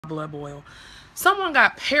blood boil. Someone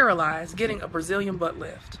got paralyzed getting a Brazilian butt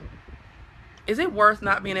lift. Is it worth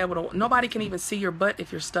not being able to? Nobody can even see your butt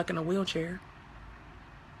if you're stuck in a wheelchair.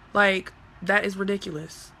 Like, that is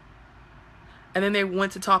ridiculous. And then they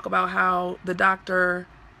went to talk about how the doctor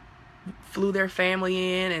flew their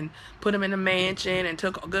family in and put them in a mansion and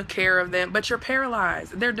took good care of them. But you're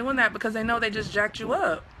paralyzed. They're doing that because they know they just jacked you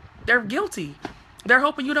up. They're guilty. They're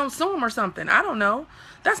hoping you don't sue them or something. I don't know.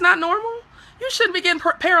 That's not normal. You shouldn't be getting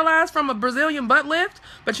paralyzed from a Brazilian butt lift.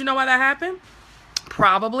 But you know why that happened?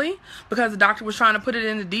 Probably because the doctor was trying to put it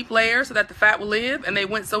in a deep layer so that the fat would live, and they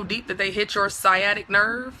went so deep that they hit your sciatic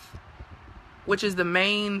nerve, which is the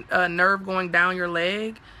main nerve going down your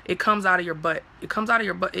leg. It comes out of your butt. It comes out of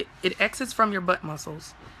your butt. It exits from your butt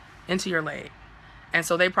muscles into your leg. And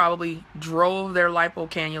so they probably drove their lipo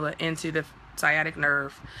cannula into the sciatic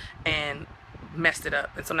nerve and messed it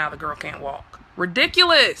up. And so now the girl can't walk.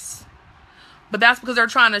 Ridiculous. But that's because they're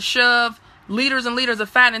trying to shove liters and liters of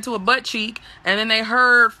fat into a butt cheek, and then they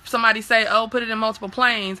heard somebody say, oh, put it in multiple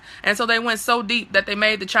planes, and so they went so deep that they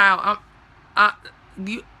made the child.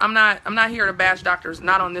 I'm not here to bash doctors,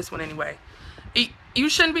 not on this one anyway. You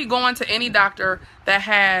shouldn't be going to any doctor that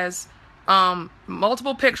has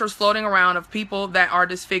multiple pictures floating around of people that are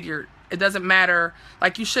disfigured. It doesn't matter.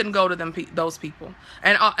 Like, you shouldn't go to them, those people.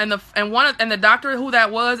 And the doctor who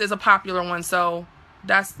that was is a popular one. So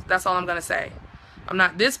that's all I'm gonna say. I'm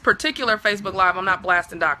not, this particular Facebook Live, I'm not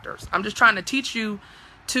blasting doctors. I'm just trying to teach you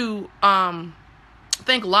to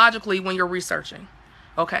think logically when you're researching.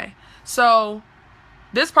 Okay, so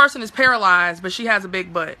this person is paralyzed, but she has a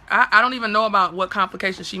big butt. I don't even know about what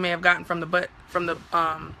complications she may have gotten from the butt, from the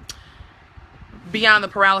beyond the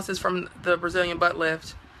paralysis from the Brazilian butt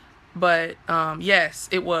lift. But yes,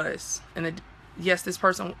 it was. And yes, this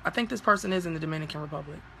person, I think this person is in the Dominican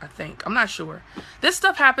Republic. I think. I'm not sure. This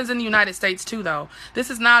stuff happens in the United States too, though. This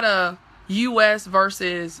is not a U.S.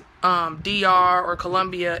 versus DR or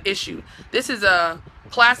Colombia issue. This is a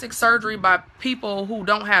plastic surgery by people who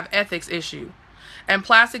don't have ethics issue. And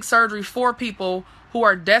plastic surgery for people who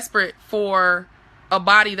are desperate for a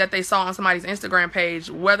body that they saw on somebody's Instagram page,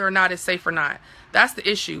 whether or not it's safe or not. That's the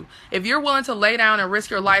issue. If you're willing to lay down and risk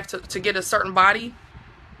your life to get a certain body,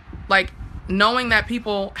 like, knowing that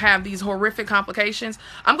people have these horrific complications,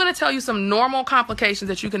 I'm going to tell you some normal complications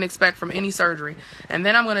that you can expect from any surgery. And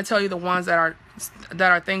then I'm going to tell you the ones that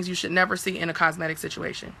are things you should never see in a cosmetic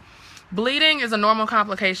situation. Bleeding is a normal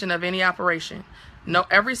complication of any operation. No,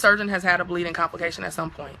 every surgeon has had a bleeding complication at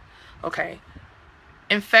some point. Okay.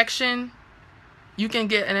 Infection, you can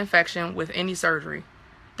get an infection with any surgery.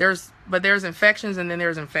 There's infections and then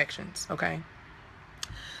there's infections, okay?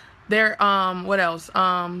 There, what else?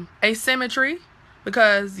 Asymmetry,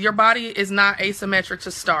 because your body is not asymmetric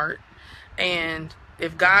to start. And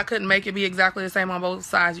if God couldn't make it be exactly the same on both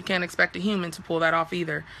sides, you can't expect a human to pull that off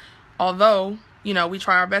either. Although, you know, we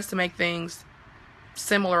try our best to make things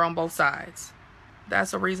similar on both sides.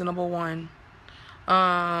 That's a reasonable one.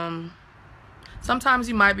 Sometimes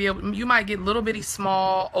you might get little bitty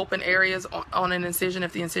small open areas on an incision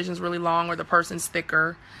if the incision's really long or the person's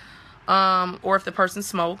thicker. Or if the person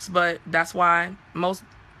smokes, but that's why most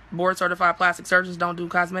board certified plastic surgeons don't do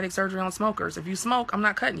cosmetic surgery on smokers. If you smoke, I'm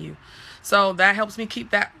not cutting you. So that helps me keep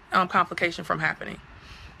that complication from happening.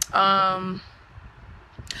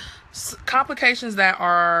 Complications that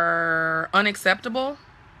are unacceptable,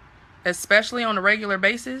 especially on a regular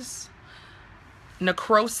basis.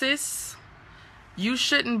 Necrosis. You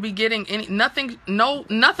shouldn't be getting nothing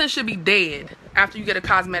should be dead after you get a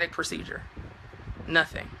cosmetic procedure.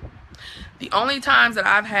 Nothing. The only times that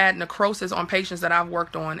I've had necrosis on patients that I've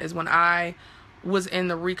worked on is when I was in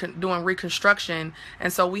the doing reconstruction.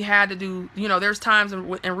 And so we had to do, you know, there's times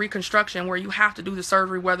in reconstruction where you have to do the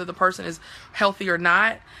surgery whether the person is healthy or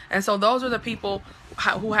not. And so those are the people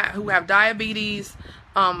who have diabetes,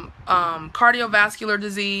 cardiovascular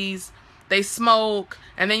disease, they smoke,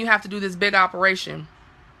 and then you have to do this big operation.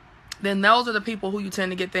 Then those are the people who you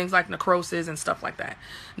tend to get things like necrosis and stuff like that.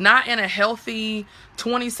 Not in a healthy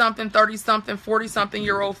 20-something, 30-something,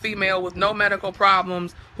 40-something-year-old female with no medical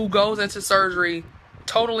problems who goes into surgery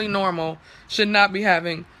totally normal should not be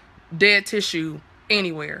having dead tissue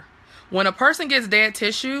anywhere. When a person gets dead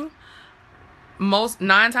tissue, 9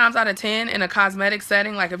 times out of 10 in a cosmetic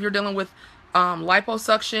setting, like if you're dealing with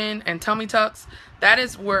liposuction and tummy tucks, that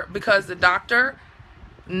is where, because the doctor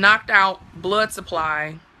knocked out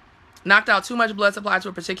too much blood supply to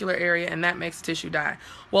a particular area, and that makes the tissue die.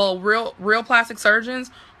 Well, real plastic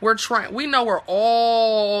surgeons, we know where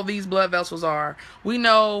all these blood vessels are. We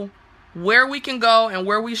know where we can go and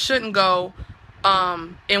where we shouldn't go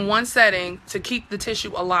in one setting to keep the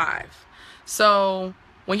tissue alive. So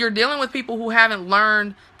When you're dealing with people who haven't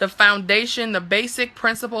learned the foundation, the basic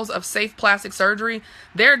principles of safe plastic surgery,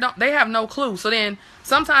 they have no clue. So then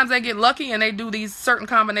sometimes they get lucky and they do these certain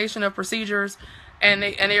combination of procedures and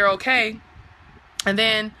they're okay. And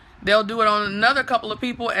then they'll do it on another couple of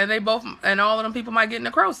people and all of them people might get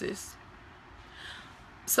necrosis.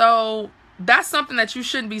 So that's something that you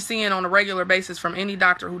shouldn't be seeing on a regular basis from any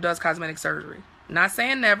doctor who does cosmetic surgery. Not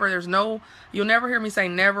saying never. You'll never hear me say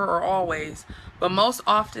never or always. But most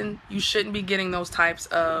often, you shouldn't be getting those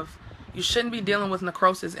you shouldn't be dealing with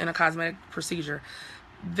necrosis in a cosmetic procedure.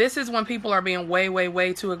 This is when people are being way, way,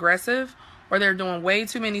 way too aggressive, or they're doing way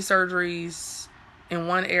too many surgeries in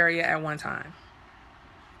one area at one time.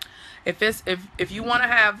 If it's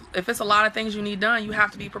a lot of things you need done, you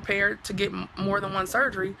have to be prepared to get more than one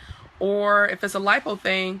surgery. Or if it's a lipo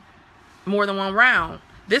thing, more than one round.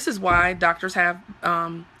 This is why doctors have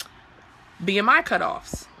BMI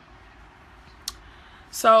cutoffs.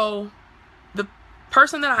 So the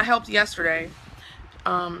person that I helped yesterday,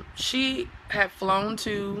 she had flown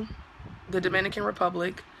to the Dominican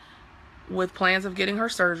Republic with plans of getting her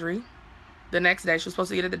surgery the next day. She was supposed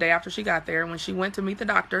to get it the day after she got there. And when she went to meet the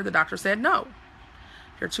doctor said, no,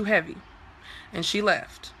 you're too heavy. And she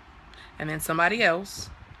left. And then somebody else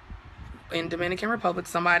in Dominican Republic,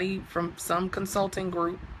 somebody from some consulting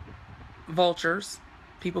group, vultures,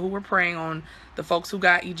 people who were preying on the folks who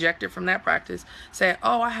got ejected from that practice, said,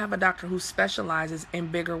 oh, I have a doctor who specializes in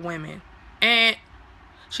bigger women. And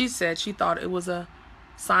she said she thought it was a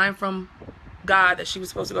sign from God that she was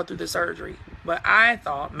supposed to go through the surgery. But I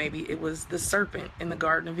thought maybe it was the serpent in the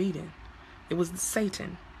Garden of Eden. It was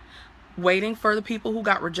Satan waiting for the people who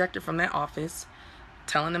got rejected from that office,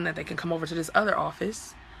 telling them that they can come over to this other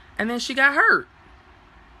office. And then she got hurt.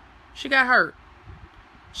 She got hurt.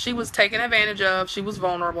 She was taken advantage of. She was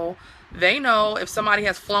vulnerable. They know if somebody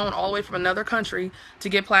has flown all the way from another country to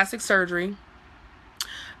get plastic surgery,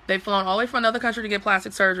 they've flown all the way from another country to get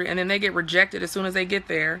plastic surgery, and then they get rejected as soon as they get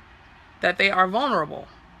there, that they are vulnerable.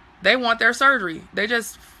 They want their surgery. They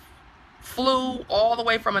just flew all the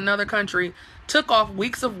way from another country, took off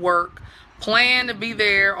weeks of work, planned to be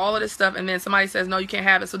there, all of this stuff, and then somebody says, no, you can't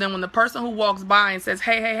have it. So then when the person who walks by and says,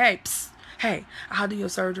 hey, psst, hey, I'll do your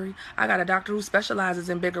surgery. I got a doctor who specializes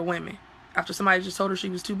in bigger women. After somebody just told her she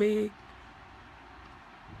was too big.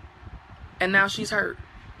 And now she's hurt.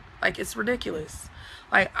 Like, it's ridiculous.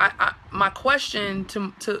 Like, my question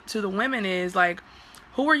to the women is, like,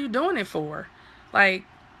 who are you doing it for? Like,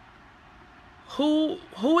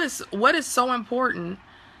 what is so important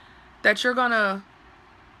that you're gonna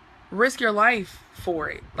risk your life for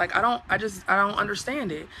it? Like, I don't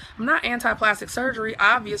understand it. I'm not anti-plastic surgery.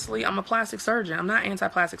 Obviously, I'm a plastic surgeon. I'm not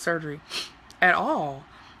anti-plastic surgery at all.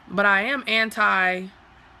 But I am anti-plastic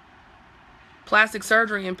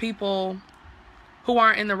surgery in people who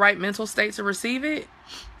aren't in the right mental state to receive it.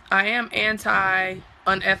 I am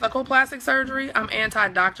anti-unethical plastic surgery. I'm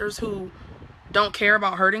anti-doctors who don't care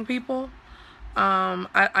about hurting people.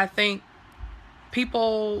 I think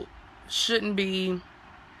people shouldn't be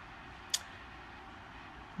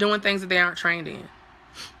doing things that they aren't trained in.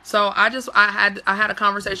 So I had a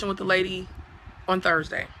conversation with the lady on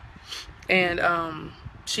Thursday, and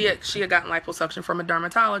she had gotten liposuction from a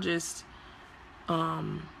dermatologist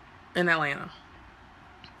in Atlanta,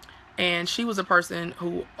 and she was a person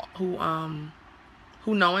who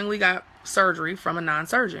knowingly got surgery from a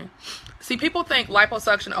non-surgeon. See, people think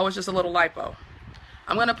liposuction, oh, it's just a little lipo.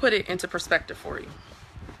 I'm going to put it into perspective for you.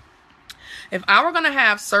 If I were going to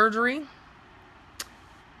have surgery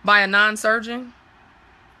by a non-surgeon,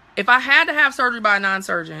 if I had to have surgery by a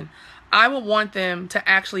non-surgeon, I would want them to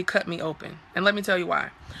actually cut me open. And let me tell you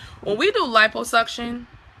why. When we do liposuction,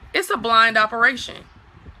 it's a blind operation.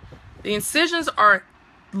 The incisions are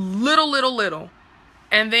little.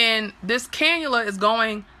 And then this cannula is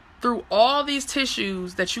going through all these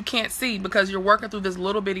tissues that you can't see because you're working through this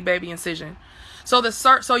little bitty baby incision. So the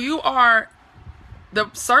surgeon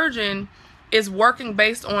is working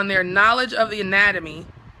based on their knowledge of the anatomy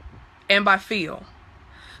and by feel.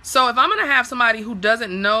 So if I'm going to have somebody who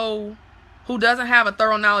doesn't have a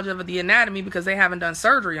thorough knowledge of the anatomy because they haven't done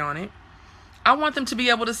surgery on it, I want them to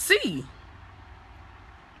be able to see.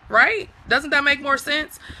 Right? Doesn't that make more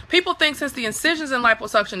sense? People think since the incisions in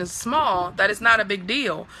liposuction is small, that it's not a big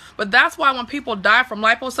deal. But that's why when people die from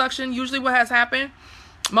liposuction, usually what has happened,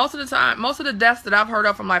 most of the time, most of the deaths that I've heard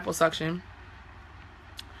of from liposuction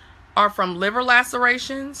are from liver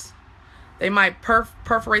lacerations. They might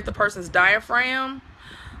perforate the person's diaphragm.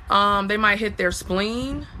 They might hit their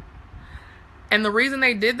spleen. And the reason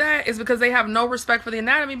they did that is because they have no respect for the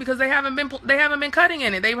anatomy, because they haven't been cutting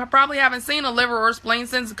in it. They probably haven't seen a liver or a spleen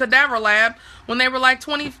since cadaver lab when they were like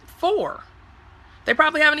 24. They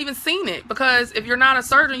probably haven't even seen it, because if you're not a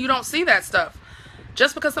surgeon, you don't see that stuff.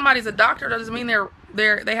 Just because somebody's a doctor doesn't mean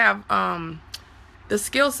they have the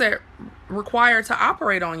skill set required to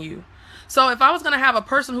operate on you. So if I was going to have a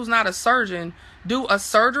person who's not a surgeon do a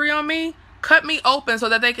surgery on me, cut me open so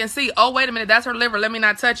that they can see, oh, wait a minute, that's her liver, let me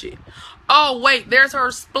not touch it. Oh, wait, there's her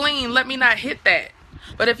spleen, let me not hit that.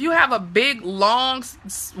 But if you have a big, long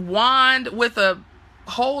wand with a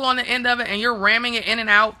hole on the end of it and you're ramming it in and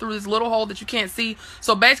out through this little hole that you can't see,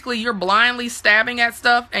 so basically you're blindly stabbing at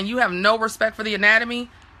stuff and you have no respect for the anatomy,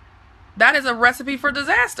 that is a recipe for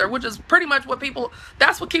disaster, which is pretty much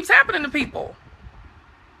that's what keeps happening to people.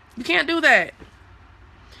 You can't do that.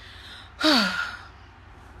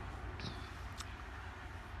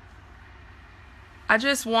 I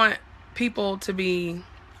just want people to be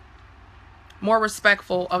more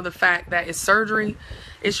respectful of the fact that it's surgery,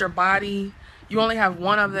 it's your body, you only have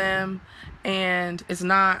one of them, and it's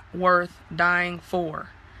not worth dying for.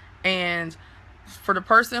 And for the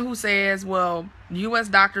person who says, well, U.S.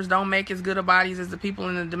 doctors don't make as good of bodies as the people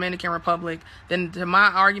in the Dominican Republic, then my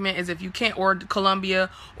argument is, if you can't, or Colombia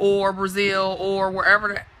or Brazil or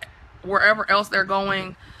wherever else they're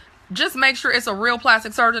going, just make sure it's a real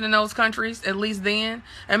plastic surgeon in those countries, at least then,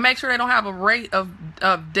 and make sure they don't have a rate of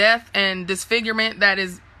death and disfigurement that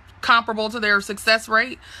is comparable to their success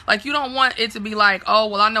rate. Like, you don't want it to be like, oh,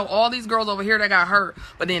 well, I know all these girls over here that got hurt,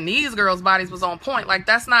 but then these girls' bodies was on point. Like,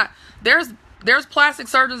 that's not, there's plastic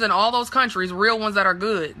surgeons in all those countries, real ones that are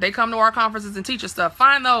good. They come to our conferences and teach us stuff.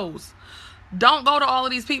 Find those. Don't go to all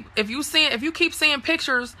of these people. If you keep seeing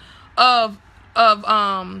pictures of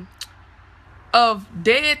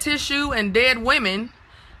dead tissue and dead women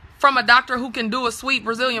from a doctor who can do a sweet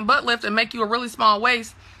Brazilian butt lift and make you a really small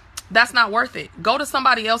waist, that's not worth it. Go to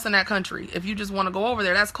somebody else in that country. If you just want to go over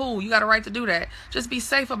there, that's cool. You got a right to do that. Just be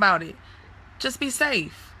safe about it. Just be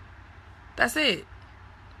safe. That's it.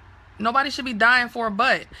 Nobody should be dying for a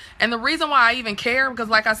butt. And the reason why I even care, because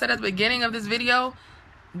like I said at the beginning of this video,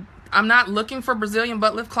 I'm not looking for Brazilian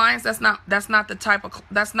butt lift clients. That's not the type.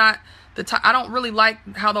 I don't really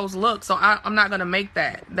like how those look, so I'm not gonna make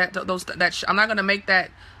that. I'm not gonna make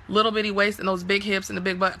that little bitty waist and those big hips and the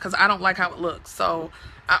big butt, because I don't like how it looks. So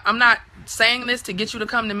I'm not saying this to get you to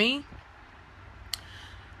come to me.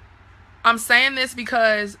 I'm saying this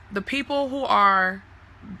because the people who are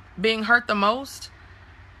being hurt the most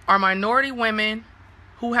are minority women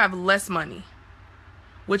who have less money,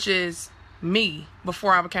 which is me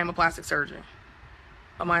before I became a plastic surgeon.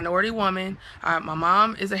 A minority woman. My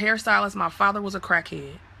mom is a hairstylist. My father was a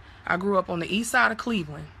crackhead. I grew up on the east side of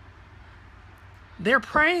Cleveland. They're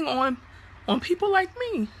preying on people like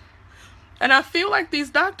me. And I feel like these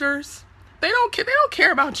doctors, they don't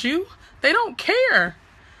care about you. They don't care.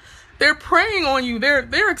 They're preying on you.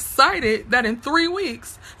 They're excited that in 3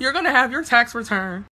 weeks you're going to have your tax return.